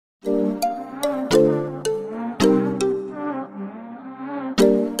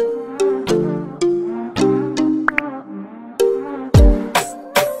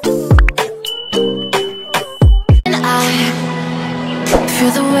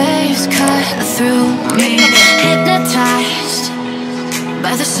waves cut through me, hypnotized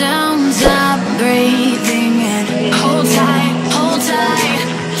by the sounds I'm breathing in. Hold tight,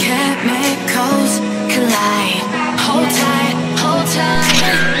 chemicals collide. Hold tight, hold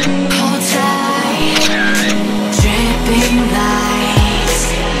tight, hold tight. Dripping lights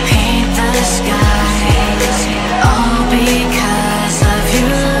paint the skies, all because of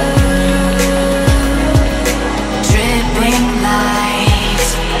you. Dripping lights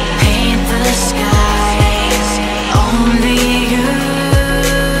paint the skies, only you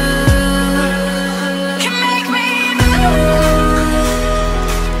can make me move.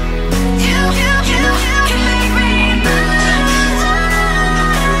 You can make me move.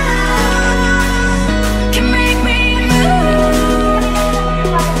 Can make me move.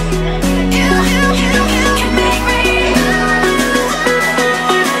 You can make me move.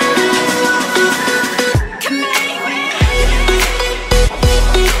 Can make me.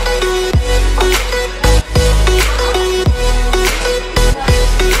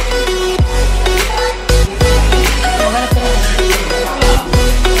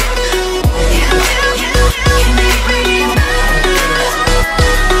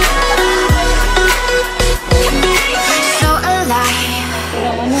 So alive,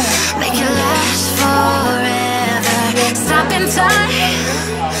 make it last forever. Stop in time,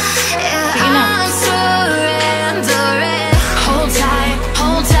 yeah, I'm surrendering. Hold tight,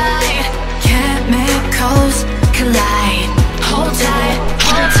 chemicals collide. Hold tight,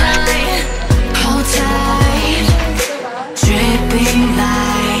 hold tight, hold tight. Dripping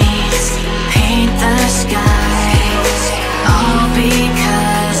lights paint the skies, all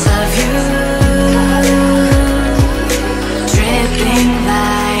because of you. Dripping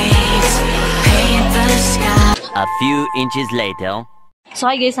lights paint the sky. A few inches later. So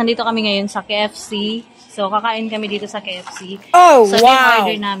hi guys, nandito kami ngayon sa KFC. So kakain kami dito sa KFC. Oh, so, wow!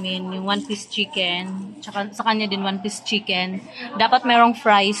 order namin yung 1-piece chicken. Tsaka sa kanya din 1-piece chicken. Dapat merong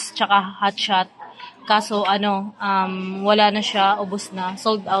fries, tsaka hotshot. Kaso wala na siya, ubos na,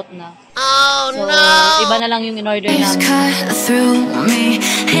 sold out na. Oh, So, no! iba na lang yung in-order Waves namin. cut through me,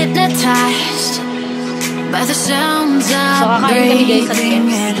 hypnotized by the sounds I'm kakain kami guys sa breathing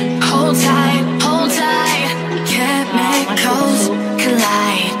KFC. in. Hold tight, chemicals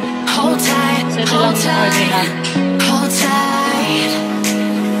collide. Hold tight, So ito lang yung order namin. hold tight.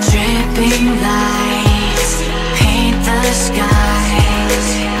 Dripping lights paint the skies,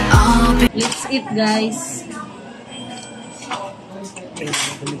 all Let's eat guys.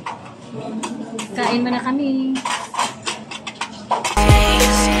 Kain mo na kami.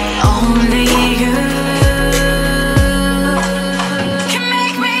 only you can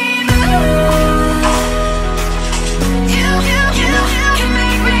make me move. You can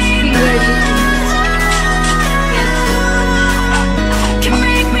make me move. Can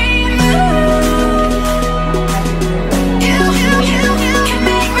make me move. You can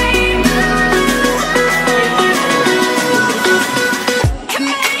make me move. Can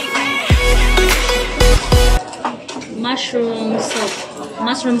make me. Mushroom soup.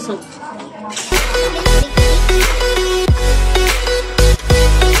 Mushroom soup.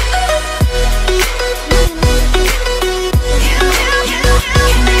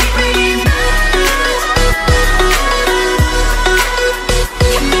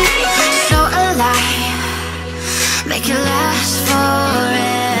 So alive, make it last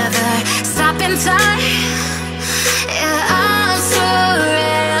forever. Stop in time, yeah, I'm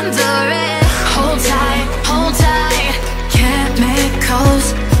surrendering. Hold tight, chemicals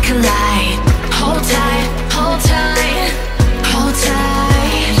collide. Hold tight,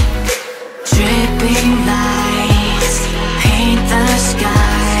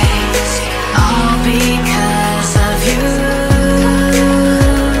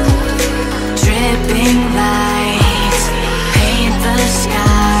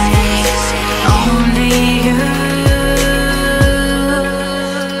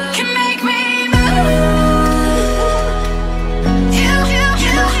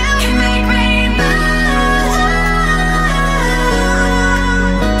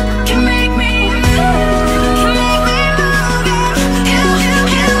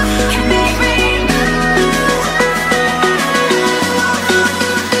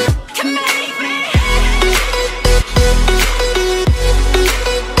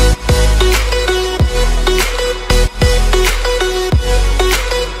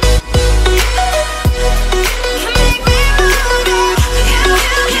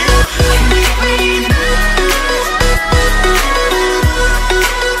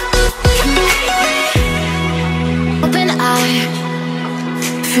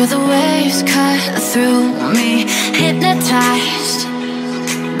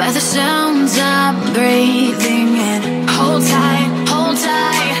 by the sounds I'm breathing in. Hold tight,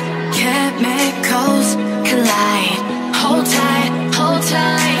 chemicals collide. Hold tight, hold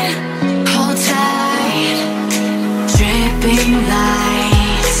tight, hold tight. Dripping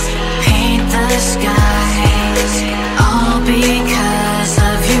lights paint the skies, all because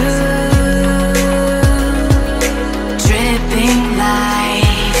of you. Dripping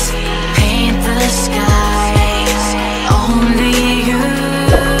lights paint the skies, only you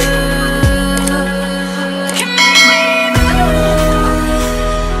can make me move.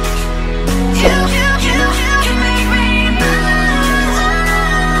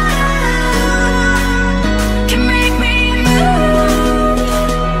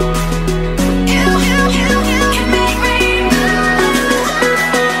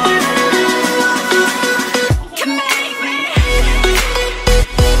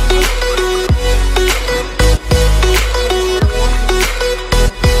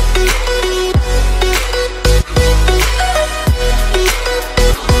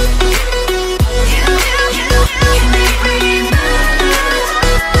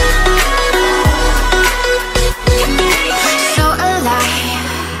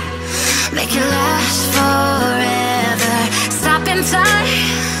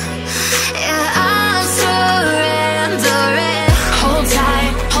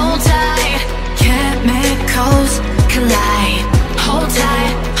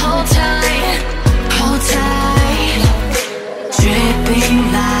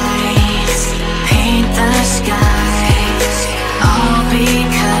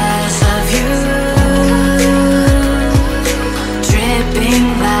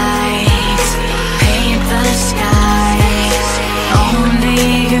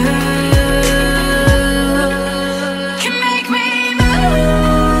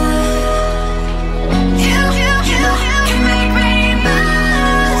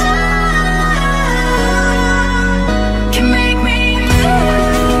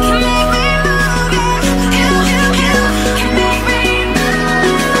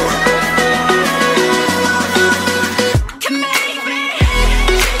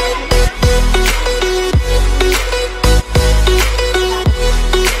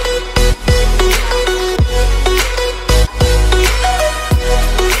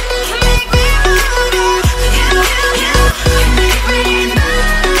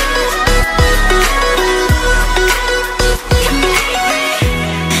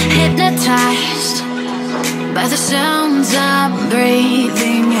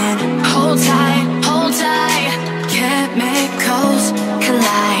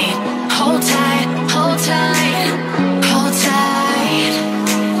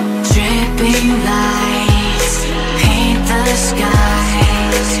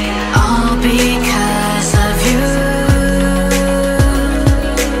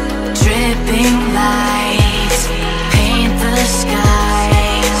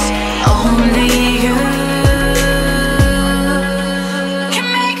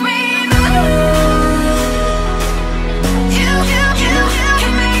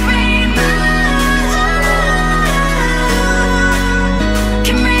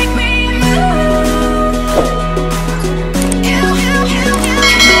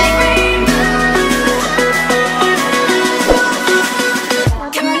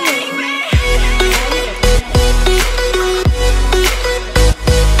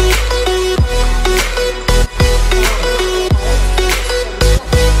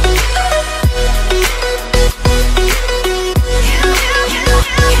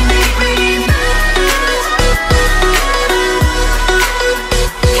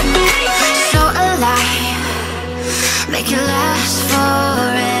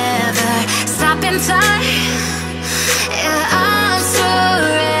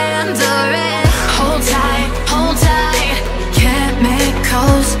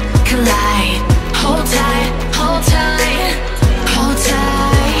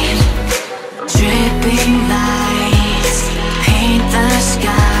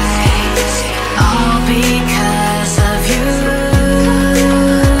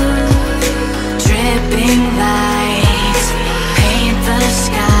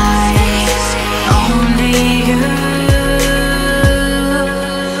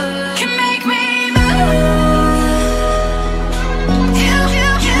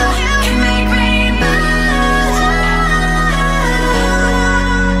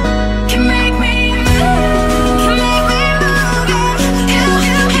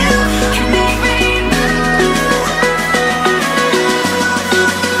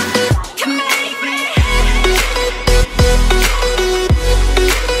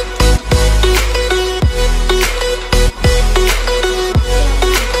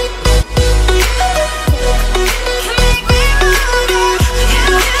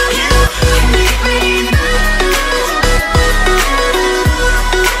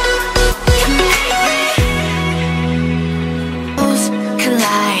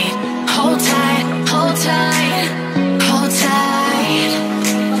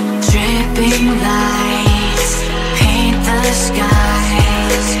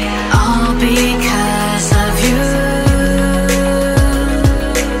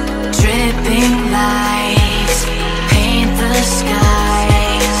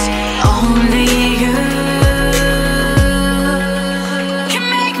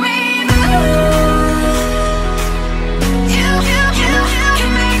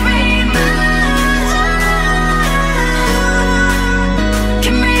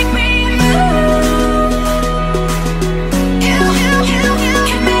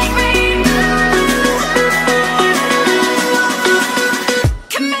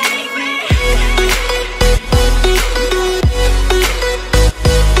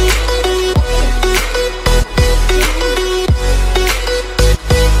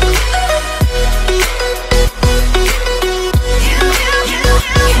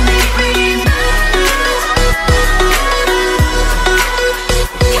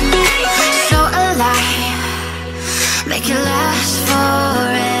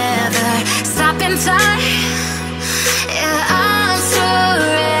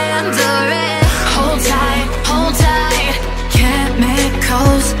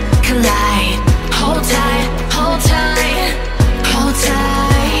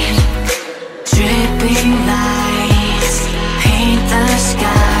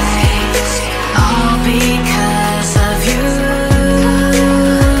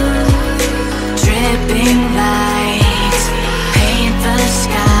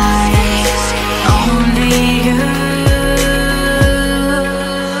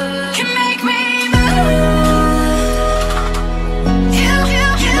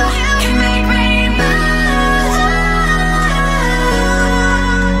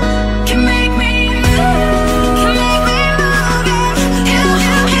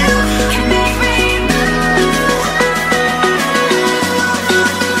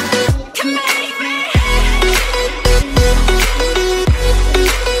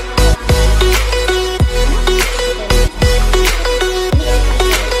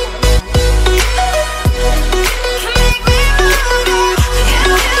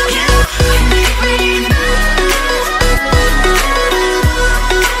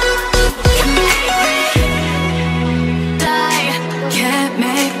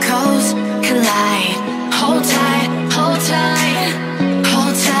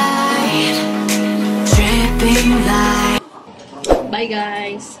 dripping light. Bye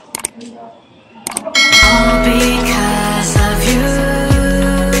guys!